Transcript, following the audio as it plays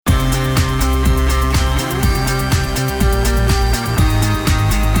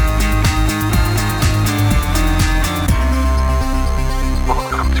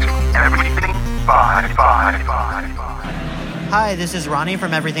Hi, this is Ronnie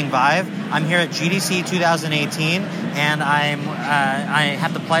from Everything Vive. I'm here at GDC 2018, and I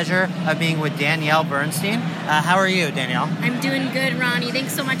have the pleasure of being with Danielle Bernstein. How are you, Danielle? I'm doing good, Ronnie.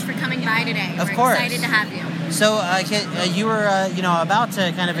 Thanks so much for coming by today. Of course. We're excited to have you. So you were, about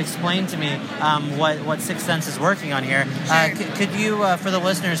to kind of explain to me what Sixth Sense is working on here. Sure. Could you, for the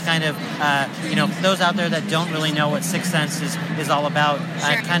listeners, kind of, those out there that don't really know what Sixth Sense is all about,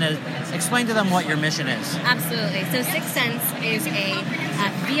 Sure. kind of explain to them what your mission is. Absolutely. So Sixth Sense is a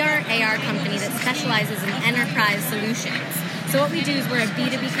VR AR company that specializes in enterprise solutions. So what we do is we're a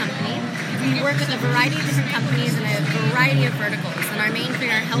B2B company. We work with a variety of different companies in a variety of verticals, and our main three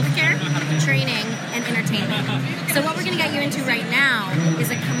are healthcare, training, and entertainment. So what we're going to get you into right now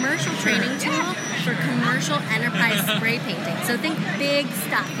is a commercial training tool for commercial enterprise spray painting. So think big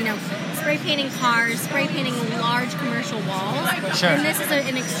stuff, spray painting cars, spray painting large commercial walls. Sure. And this is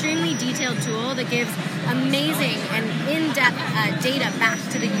an extremely detailed tool that gives amazing and in-depth data back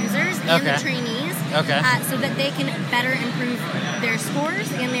to the users and the trainees, so that they can better improve their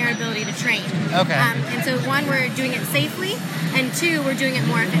scores and their ability to train. Okay. And so one, we're doing it safely, and two, we're doing it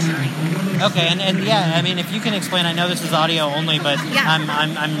more efficiently. Okay, and yeah, I mean, if you can explain, I know this is audio only, but Yeah.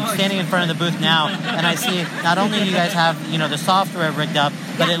 I'm standing in front of the booth now, and I see not only you guys have the software rigged up,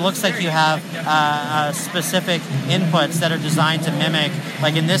 but it looks like you have specific inputs that are designed to mimic,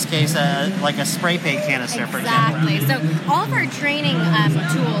 like in this case, like a spray paint canister, for example. Exactly. So all of our training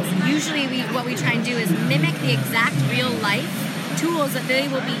tools, usually what we try and do is mimic the exact real life tools that they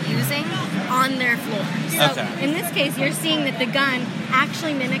will be using on their floor. So in this case, you're seeing that the gun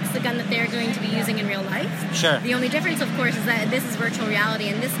actually mimics the gun that they're going to be using in real life. Sure. The only difference, of course, is that this is virtual reality,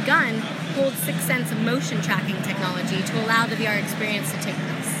 and this gun holds Sixth Sense motion tracking technology to allow the VR experience to take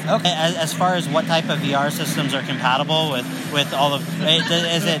place. Okay. As far as what type of VR systems are compatible with all of,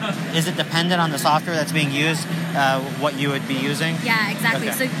 is it dependent on the software that's being used? What you would be using? Yeah, exactly.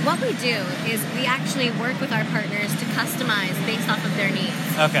 Okay. So what we do is we actually work with our partners to customize based off of their needs.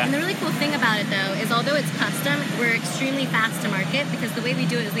 Okay. And the really cool thing about it, though, is although it's custom, we're extremely fast to market because the way we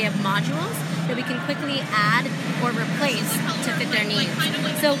do it is we have modules that we can quickly add or replace to fit their needs.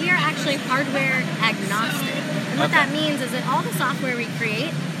 So we are actually hardware agnostic. And what that means is that all the software we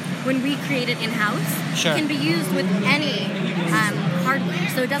create, when we create it in-house, can be used with any hardware.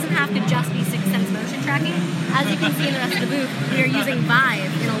 So it doesn't have to just be Sixth Sense motion tracking. As you can see in the rest of the booth, we are using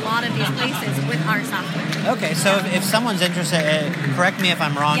Vive in a lot of these places with our software. Okay, so if someone's interested, correct me if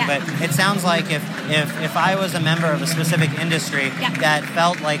I'm wrong, but it sounds like if I was a member of a specific industry that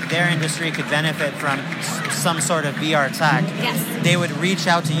felt like their industry could benefit from some sort of VR tech, they would reach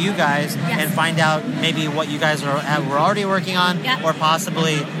out to you guys and find out maybe what you guys were already working on, or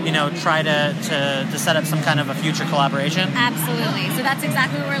possibly try to set up some kind of a future collaboration. Absolutely. So that's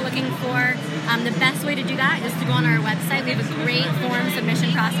exactly what we're looking for. The best way to do that is to go on our website. We have a great form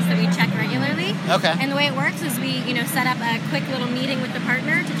submission process that we check regularly. Okay. And the way it works is we, set up a quick little meeting with the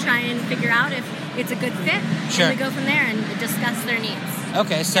partner to try and figure out if it's a good fit. Sure. And we go from there and discuss their needs.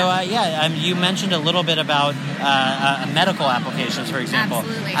 Okay, so you mentioned a little bit about medical applications, for example.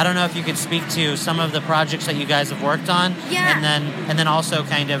 Absolutely. I don't know if you could speak to some of the projects that you guys have worked on, and then also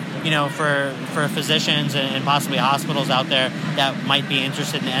kind of for physicians and possibly hospitals out there that might be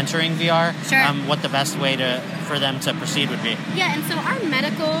interested in entering VR, what the best way for them to proceed would be. Yeah, and so our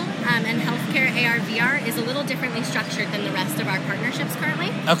medical and healthcare AR VR is a little differently structured than the rest of our partnerships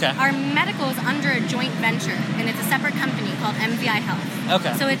currently. Okay. Our medical is under a joint venture, and it's a separate company called MVI Health.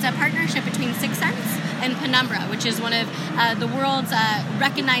 Okay. So it's a partnership between Sixth Sense and Penumbra, which is one of the world's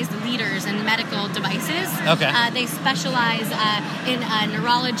recognized leaders in medical devices. Okay. They specialize in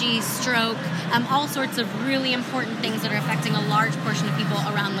neurology, stroke, all sorts of really important things that are affecting a large portion of people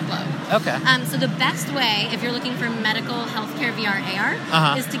around the globe. Okay. So the best way, if you're looking for medical healthcare VR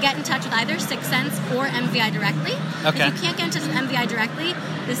AR, is to get in touch with either Sixth Sense or MVI directly. Okay. If you can't get in touch with MVI directly,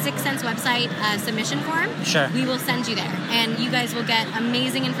 the Sixth Sense website submission form, we will send you there. And you guys will get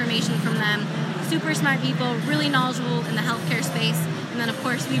amazing information from them. Super smart people, really knowledgeable in the healthcare space. And then, of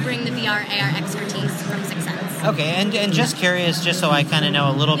course, we bring the VR AR expertise from Sixth Sense. Okay, and just curious, just so I kind of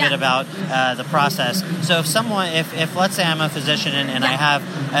know a little bit about the process. So if let's say I'm a physician and I have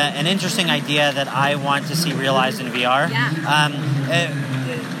an interesting idea that I want to see realized in VR,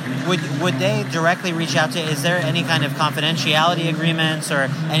 would they directly reach out to? Is there any kind of confidentiality agreements or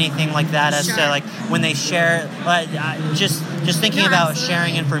anything like that as to like when they share? Just thinking about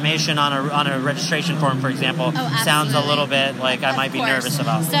sharing information on a registration form, for example, sounds a little bit like I might be nervous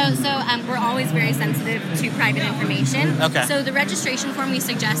about. So we're always very sensitive to private information. Okay. So the registration form, we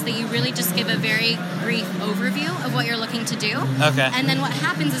suggest that you really just give a very brief overview of what you're looking to do. Okay. And then what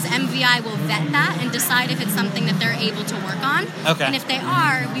happens is MVI will vet that and decide if it's something that they're able to work on. Okay. And if they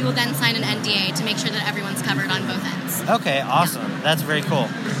are, we will then sign an NDA to make sure that everyone's covered on both ends. Okay, awesome. Yeah. That's very cool.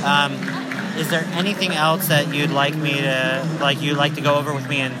 Is there anything else that you'd like to go over with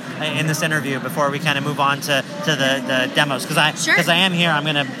me in this interview before we kind of move on to the demos? Because I am here, I'm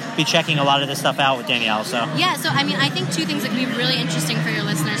going to be checking a lot of this stuff out with Danielle. So I think two things that could be really interesting for your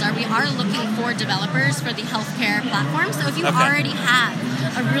listeners are we are looking for developers for the healthcare platform. So if you already have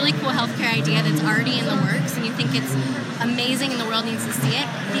a really cool healthcare idea that's already in the works and you think it's amazing and the world needs to see it,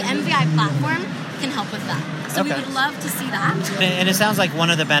 the MVI platform can help with that. So we would love to see that. And it sounds like one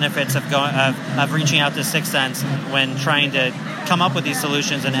of the benefits of reaching out to 6sense when trying to come up with these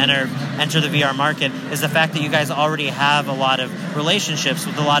solutions and enter the VR market is the fact that you guys already have a lot of relationships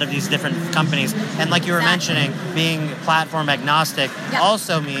with a lot of these different companies. And like you were mentioning, being platform agnostic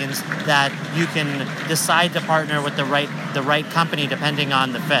also means that you can decide to partner with the right company depending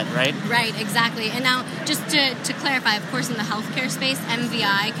on the fit, right? Right, exactly. And now, just to clarify, of course, in the healthcare space,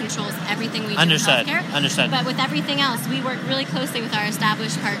 MVI controls everything we do in healthcare. Understood. But with everything else, we work really closely with our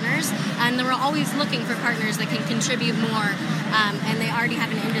established partners, and we're always looking for partners that can contribute more, and they already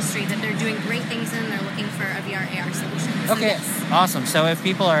have an industry that they're doing great things in. They're looking for a VR AR solution. So okay, awesome. So if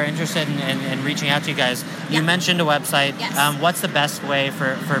people are interested in reaching out to you guys, you mentioned a website. Yes. What's the best way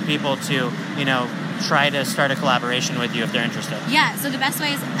for people to, try to start a collaboration with you if they're interested? Yeah, so the best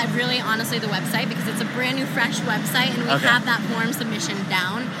way is really honestly the website, because it's a brand new, fresh website, and we have that form submission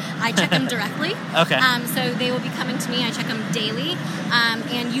down. I check them directly. Okay. So they will be coming to me. I check them daily,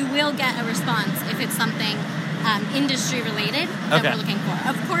 and you will get a response if it's something industry related that we're looking for.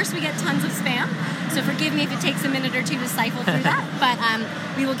 Of course, we get tons of spam, so forgive me if it takes a minute or two to siphon through that, but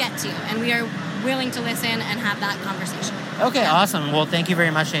we will get to you, and we are willing to listen and have that conversation. Okay, awesome. Well, thank you very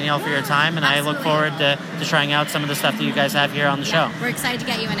much, Danielle, for your time, and absolutely. I look forward to trying out some of the stuff that you guys have here on the show. We're excited to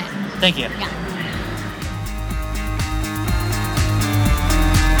get you in it. Thank you. Yeah.